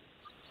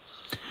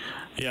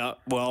 Yeah,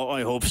 well,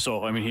 I hope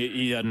so. I mean,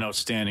 he had an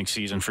outstanding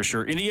season for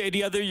sure.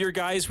 Any other your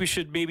guys we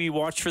should maybe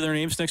watch for their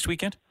names next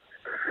weekend?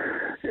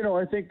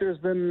 I think there's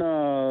been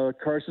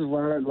Carson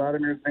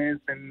Latimer's name's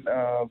been,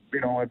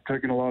 I've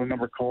taken a lot of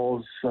number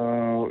calls,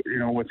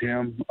 with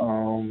him.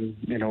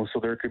 So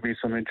there could be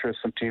some interest,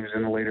 some teams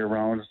in the later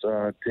rounds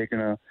taking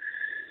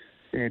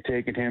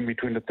him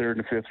between the 3rd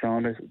and 5th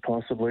round,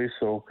 possibly.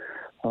 So,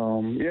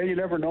 you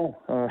never know.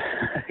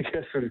 I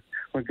guess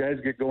when guys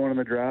get going in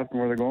the draft and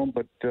where they're going,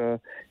 but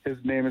his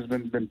name has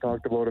been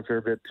talked about a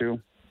fair bit too.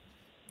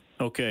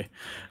 Okay.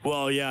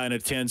 Well, yeah, and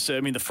it tends to,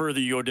 I mean, the further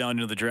you go down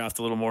into the draft,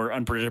 a little more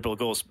unpredictable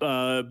goals.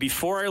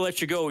 Before I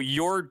let you go,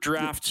 your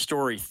draft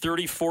story,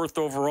 34th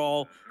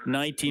overall,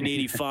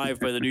 1985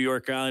 by the New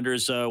York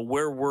Islanders.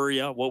 Where were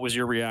you? What was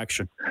your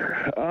reaction?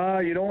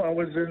 I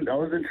was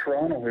in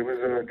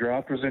Toronto.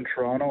 Draft was in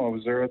Toronto. I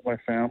was there with my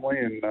family,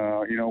 and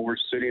we're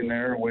sitting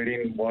there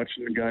waiting,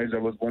 watching the guys.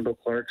 That was Wendell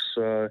Clark's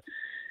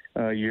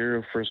year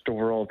of first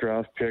overall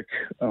draft pick.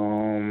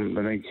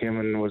 I think him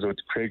and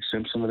Craig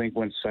Simpson, I think,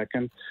 went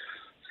second.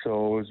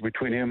 So it was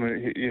between him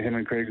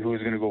and Craig who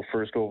was going to go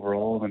first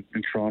overall, and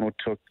Toronto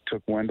took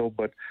Wendell.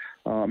 But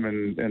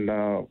and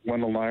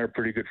Wendell and I are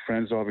pretty good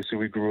friends. Obviously,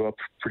 we grew up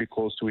pretty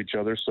close to each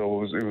other,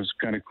 so it was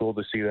kind of cool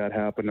to see that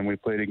happen. And we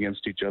played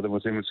against each other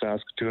with him in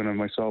Saskatoon and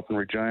myself in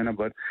Regina.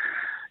 But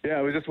yeah,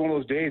 it was just one of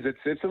those days.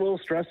 It's a little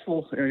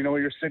stressful. You know,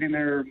 you're sitting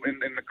there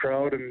in the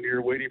crowd and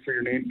you're waiting for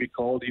your name to be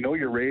called. You know,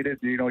 you're rated.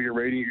 You know, you're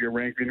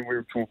ranking.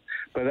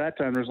 By that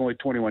time, there's only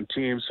 21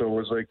 teams, so it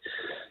was like,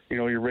 you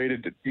know, you're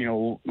rated. You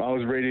know, I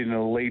was rated in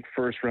a late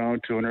first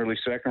round to an early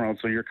second round,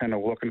 so you're kind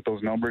of looking at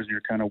those numbers.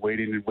 You're kind of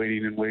waiting,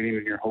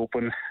 and you're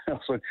hoping.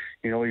 So,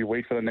 you know, you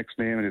wait for the next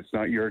name, and it's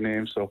not your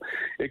name, so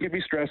it can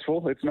be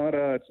stressful. It's not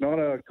a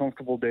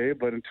comfortable day,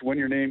 but when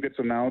your name gets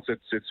announced,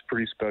 it's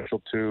pretty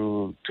special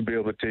to be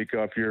able to take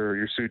off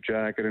your suit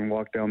jacket and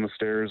walk down the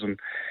stairs and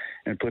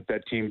put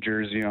that team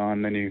jersey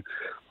on. Then you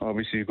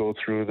obviously go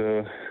through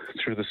the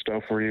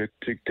stuff where you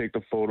take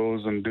the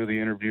photos and do the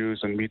interviews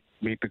and meet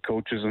the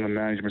coaches and the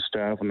management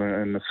staff and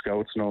the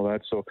scouts and all that.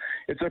 So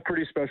it's a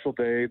pretty special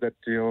day that,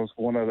 you know, it's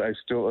one that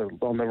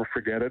I'll never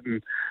forget it.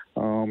 And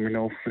you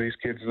know, for these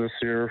kids this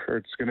year,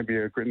 it's going to be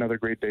another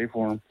great day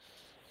for them.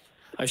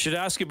 I should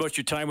ask you about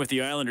your time with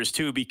the Islanders,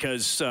 too,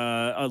 because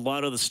a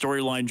lot of the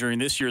storyline during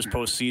this year's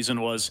postseason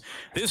was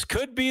this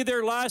could be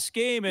their last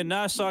game in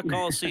Nassau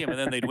Coliseum, and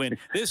then they'd win.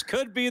 This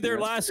could be their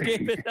last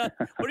game.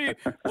 What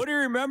do you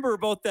remember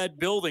about that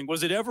building?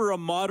 Was it ever a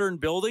modern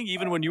building,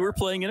 even when you were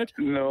playing in it?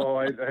 No,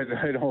 I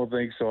don't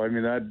think so. I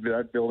mean,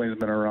 that building's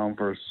been around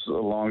for a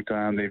long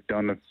time. They've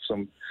done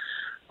some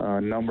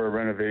number of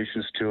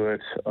renovations to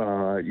it.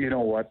 You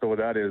know what, though?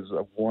 That is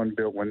when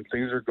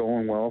things are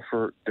going well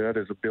that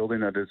is a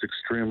building that is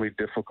extremely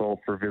difficult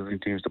for visiting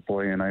teams to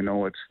play in. I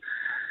know it's,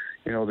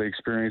 you know, the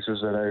experiences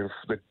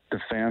that the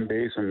fan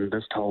base and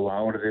just how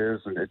loud it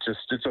is, and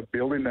it's a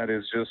building that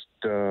is just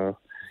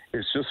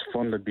it's just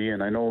fun to be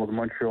in. I know the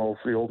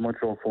old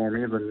Montreal Forum,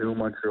 even the new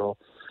Montreal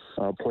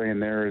playing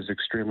there is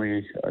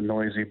extremely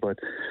noisy, but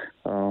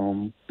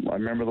I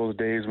remember those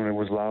days when it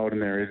was loud in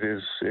there.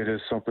 It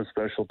is something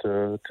special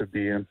to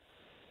be in.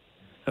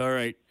 All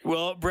right.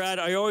 Well, Brad,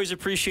 I always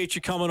appreciate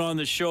you coming on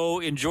the show.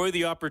 Enjoy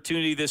the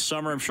opportunity this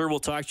summer. I'm sure we'll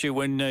talk to you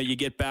when you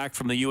get back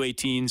from the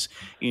U18s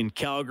in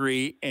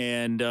Calgary,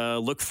 and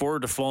look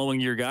forward to following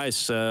your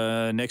guys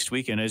next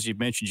weekend. As you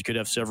mentioned, you could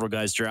have several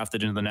guys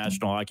drafted into the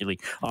National Hockey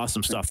League.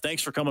 Awesome stuff.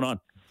 Thanks for coming on.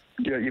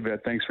 Yeah, you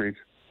bet. Thanks, Reed.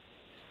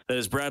 That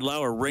is Brad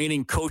Lauer,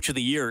 reigning coach of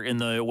the year in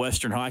the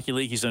Western Hockey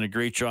League. He's done a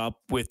great job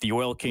with the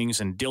Oil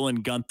Kings, and Dylan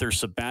Guenther,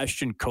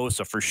 Sebastian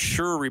Cossa. For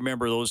sure,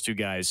 remember those two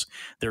guys.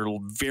 They're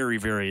very,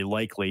 very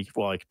likely,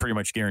 well, I pretty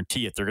much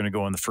guarantee it, they're going to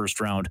go in the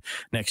first round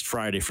next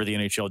Friday for the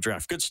NHL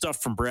draft. Good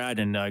stuff from Brad,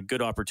 and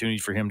good opportunity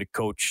for him to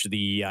coach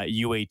the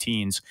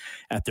U18s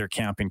at their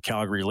camp in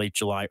Calgary late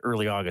July,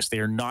 early August. They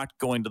are not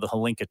going to the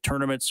Hlinka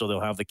tournament, so they'll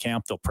have the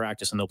camp, they'll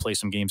practice, and they'll play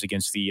some games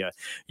against the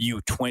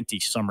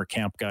U20 summer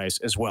camp guys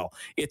as well.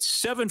 It's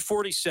 7:47.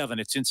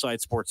 It's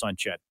Inside Sports on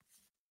Chet.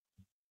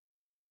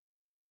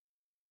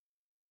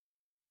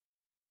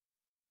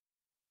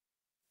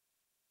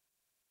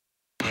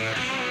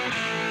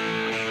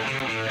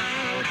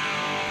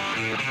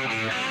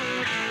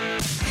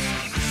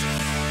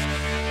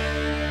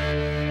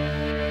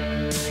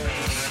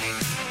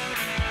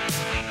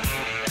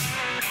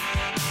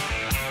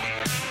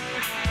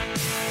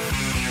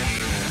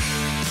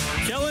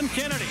 Kellen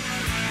Kennedy.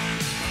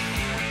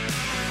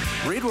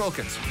 Reed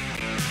Wilkins.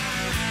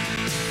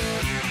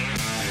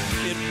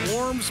 It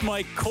warms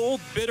my cold,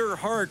 bitter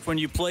heart when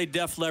you play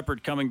Def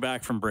Leppard coming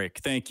back from break.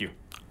 Thank you.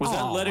 Was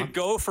that Let It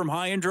Go from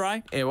High and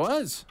Dry? It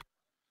was.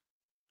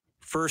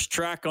 First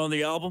track on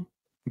the album.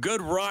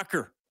 Good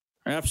rocker.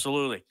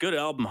 Absolutely. Good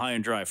album, High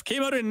and Dry.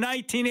 Came out in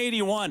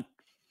 1981.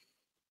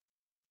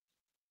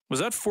 Was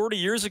that 40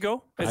 years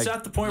ago? It's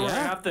at the point where I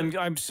have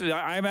to.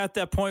 I'm at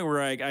that point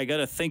where I got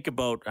to think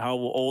about how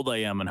old I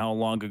am and how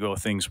long ago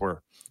things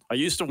were. I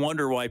used to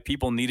wonder why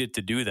people needed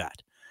to do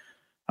that.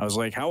 I was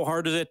like, how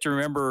hard is it to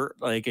remember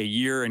like a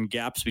year and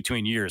gaps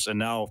between years? And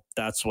now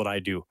that's what I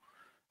do.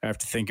 I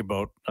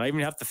even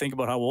have to think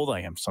about how old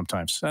I am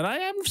sometimes. And I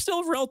am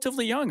still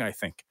relatively young, I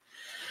think.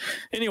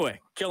 Anyway,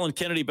 Kellen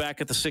Kennedy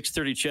back at the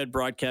 630 Ched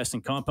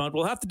Broadcasting Compound.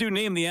 We'll have to do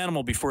Name the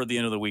Animal before the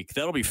end of the week.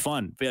 That'll be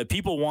fun.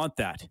 People want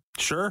that.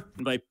 Sure.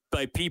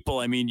 By people,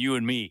 I mean you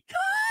and me.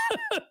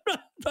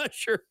 Not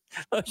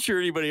sure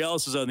anybody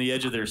else is on the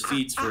edge of their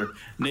seats for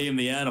Name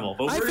the Animal.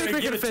 But we're going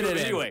to give it to them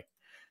anyway.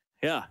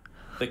 Yeah.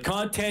 The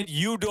content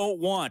you don't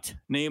want.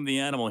 Name the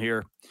Animal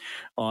here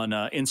on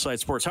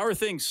Inside Sports. How are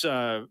things,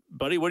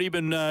 buddy? What have you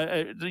been?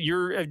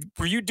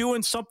 Were you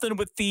doing something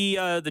with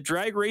the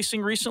drag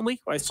racing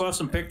recently? I saw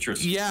some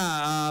pictures.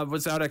 Yeah,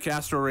 was out at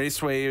Castro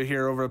Raceway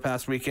here over the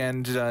past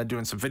weekend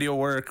doing some video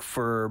work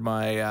for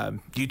my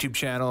YouTube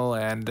channel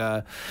and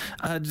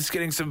just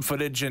getting some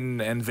footage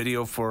and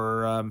video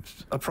for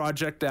a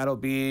project that'll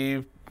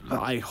be,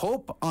 I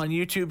hope, on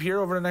YouTube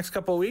here over the next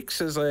couple of weeks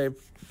as I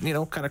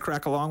kind of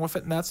crack along with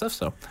it and that stuff.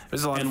 So it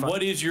was a lot of fun. And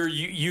what is your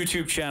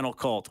YouTube channel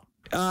called?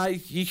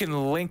 You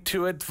can link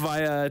to it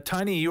via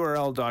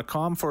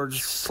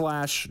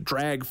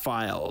tinyurl.com/drag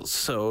files.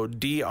 So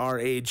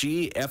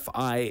DRAGFILES.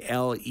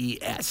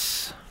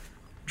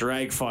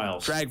 Drag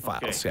files. Drag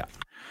files, okay. Yeah.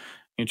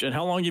 And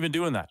how long have you been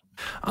doing that?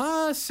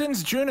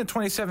 Since June of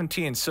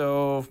 2017.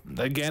 So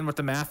again, with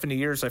the math in the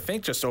years, I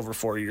think just over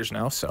 4 years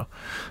now. So.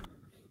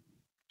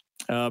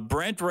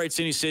 Brent writes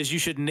in, he says, you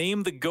should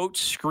name the goat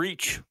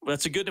Screech.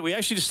 That's a good, we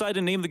actually decided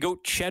to name the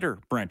goat Cheddar,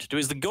 Brent.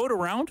 Is the goat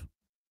around?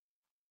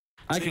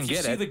 I can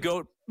get it. The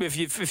goat,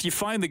 if you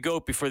find the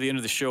goat before the end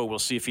of the show, we'll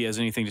see if he has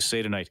anything to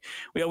say tonight.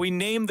 We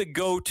named the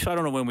goat. I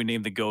don't know when we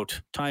named the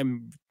goat.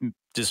 Time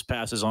just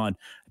passes on.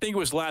 I think it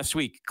was last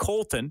week.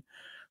 Colton,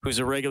 who's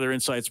a regular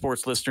Inside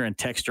Sports listener and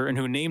texter, and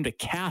who named a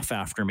calf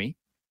after me,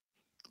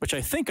 which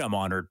I think I'm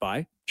honored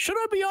by. Should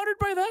I be honored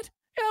by that?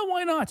 Yeah,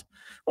 why not?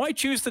 Why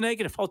choose the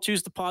negative? I'll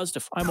choose the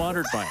positive. I'm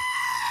honored by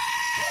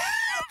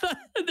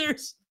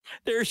it.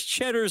 There's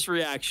Cheddar's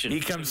reaction.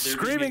 He comes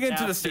screaming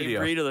into the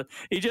studio.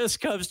 He just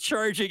comes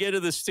charging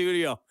into the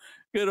studio.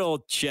 Good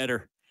old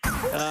Cheddar.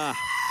 There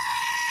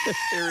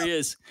he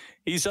is.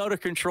 He's out of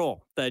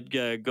control. That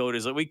goat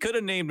is. We could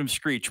have named him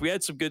Screech. We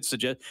had some good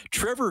suggestions.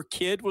 Trevor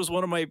Kidd was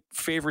one of my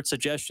favorite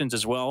suggestions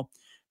as well,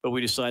 but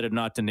we decided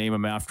not to name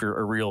him after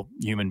a real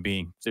human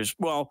being.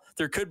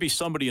 There could be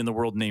somebody in the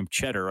world named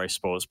Cheddar, I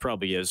suppose.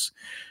 Probably is.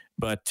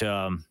 But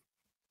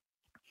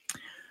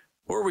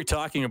what are we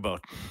talking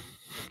about?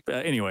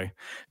 Anyway,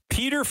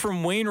 Peter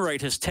from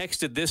Wainwright has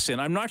texted this in.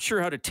 I'm not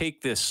sure how to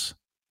take this.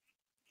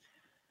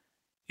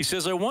 He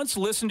says, I once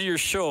listened to your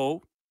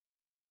show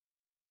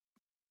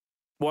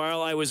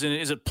while I was in,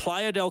 is it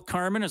Playa del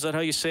Carmen? Is that how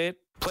you say it?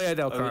 Playa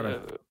del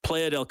Carmen.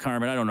 Playa del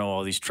Carmen. I don't know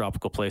all these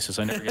tropical places.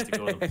 I never get to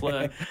go to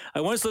them.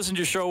 I once listened to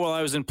your show while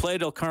I was in Playa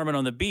del Carmen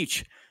on the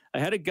beach. I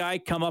had a guy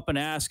come up and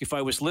ask if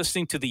I was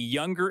listening to the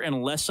younger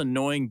and less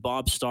annoying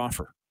Bob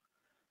Stauffer.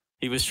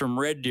 He was from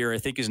Red Deer. I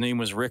think his name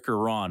was Rick or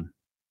Ron.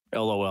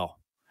 LOL.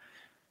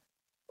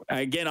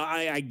 Again,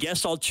 I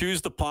guess I'll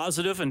choose the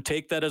positive and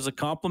take that as a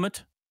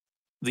compliment.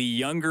 The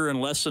younger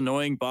and less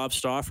annoying Bob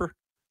Stauffer.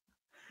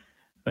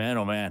 Man,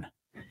 oh man.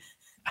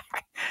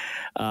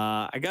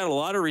 I got a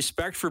lot of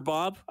respect for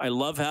Bob. I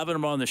love having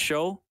him on the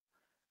show.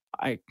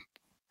 I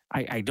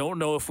don't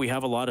know if we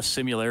have a lot of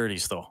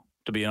similarities, though,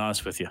 to be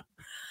honest with you.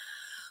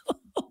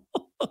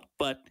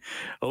 But,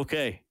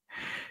 okay.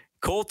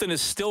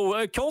 Colton's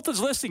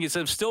listening. He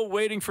said, I'm still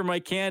waiting for my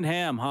canned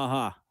ham. Ha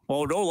ha.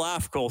 Oh, don't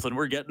laugh, Colton.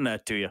 We're getting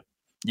that to you.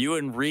 You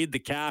and Reed the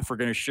calf are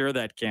going to share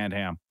that canned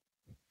ham.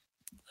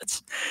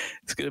 It's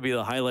going to be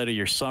the highlight of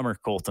your summer,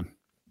 Colton.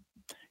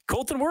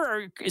 Colton,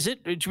 is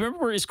it? Do you remember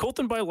where is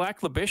Colton by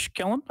Lac La Biche,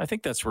 Kellen? I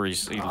think that's where he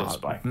lives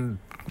by.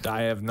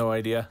 I have no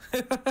idea.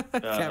 Can't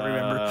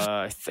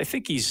remember. I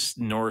think he's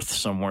north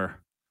somewhere.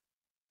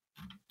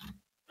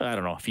 I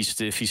don't know if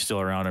he's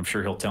still around. I'm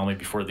sure he'll tell me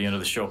before the end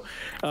of the show.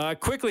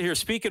 Quickly here,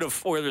 speaking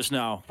of Oilers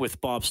now with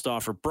Bob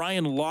Stauffer,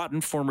 Brian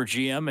Lawton, former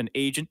GM and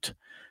agent,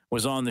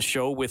 was on the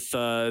show with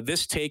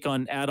this take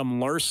on Adam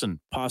Larsson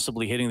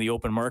possibly hitting the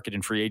open market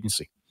in free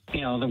agency.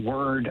 You know, the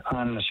word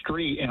on the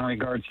street in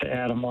regards to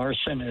Adam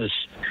Larsson is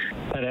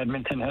that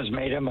Edmonton has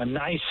made him a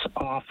nice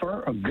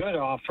offer, a good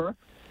offer,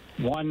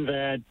 one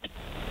that,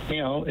 you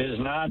know, is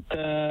not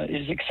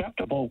is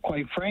acceptable,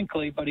 quite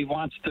frankly, but he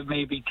wants to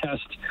maybe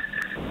test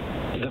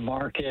the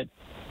market,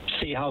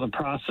 see how the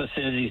process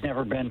is. He's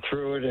never been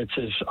through it. It's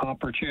his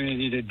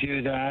opportunity to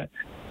do that.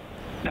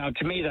 Now,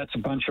 to me, that's a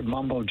bunch of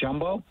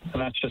mumbo-jumbo,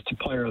 and that's just a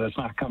player that's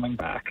not coming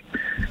back.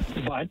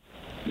 But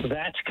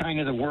that's kind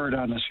of the word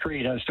on the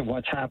street as to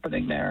what's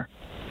happening there.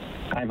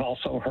 I've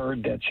also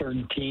heard that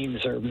certain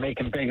teams are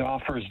making big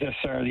offers, this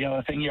or the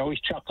other thing. You always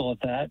chuckle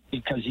at that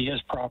because he is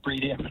property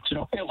to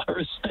Edmonton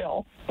Oilers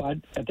still. But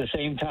at the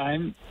same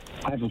time,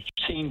 I've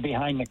seen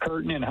behind the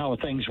curtain and how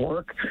things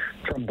work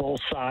from both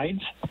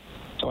sides.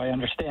 So I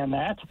understand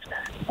that.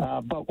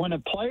 But when a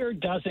player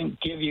doesn't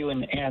give you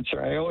an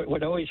answer, I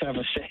would always have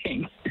a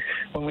saying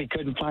when we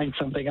couldn't find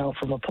something out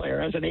from a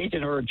player, as an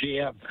agent or a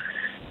GM,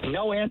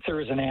 no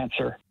answer is an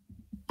answer.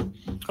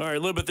 All right, a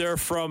little bit there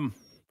from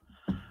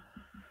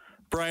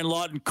Brian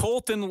Lawton.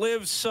 Colton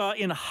lives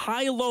in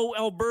Hilo,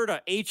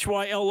 Alberta,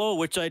 Hylo,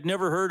 which I'd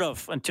never heard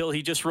of until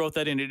he just wrote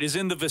that in. It is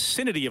in the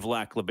vicinity of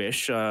Lac La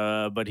Biche,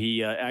 but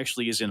he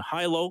actually is in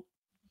Hilo.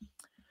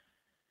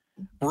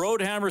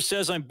 Roadhammer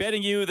says, I'm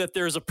betting you that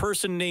there's a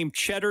person named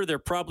Cheddar. They're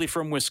probably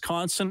from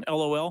Wisconsin,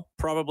 LOL,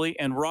 probably.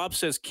 And Rob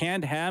says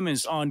canned ham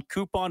is on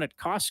coupon at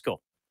Costco.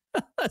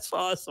 That's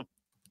awesome.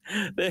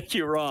 Thank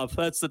you, Rob.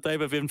 That's the type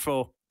of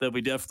info that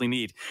we definitely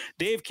need.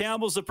 Dave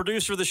Campbell's the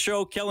producer of the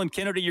show. Kellen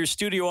Kennedy, your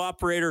studio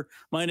operator.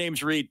 My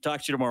name's Reed.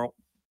 Talk to you tomorrow.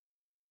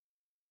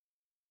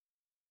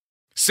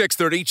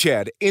 630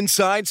 CHED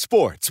Inside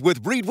Sports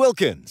with Reed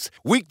Wilkins.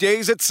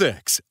 Weekdays at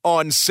 6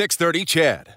 on 630 CHED.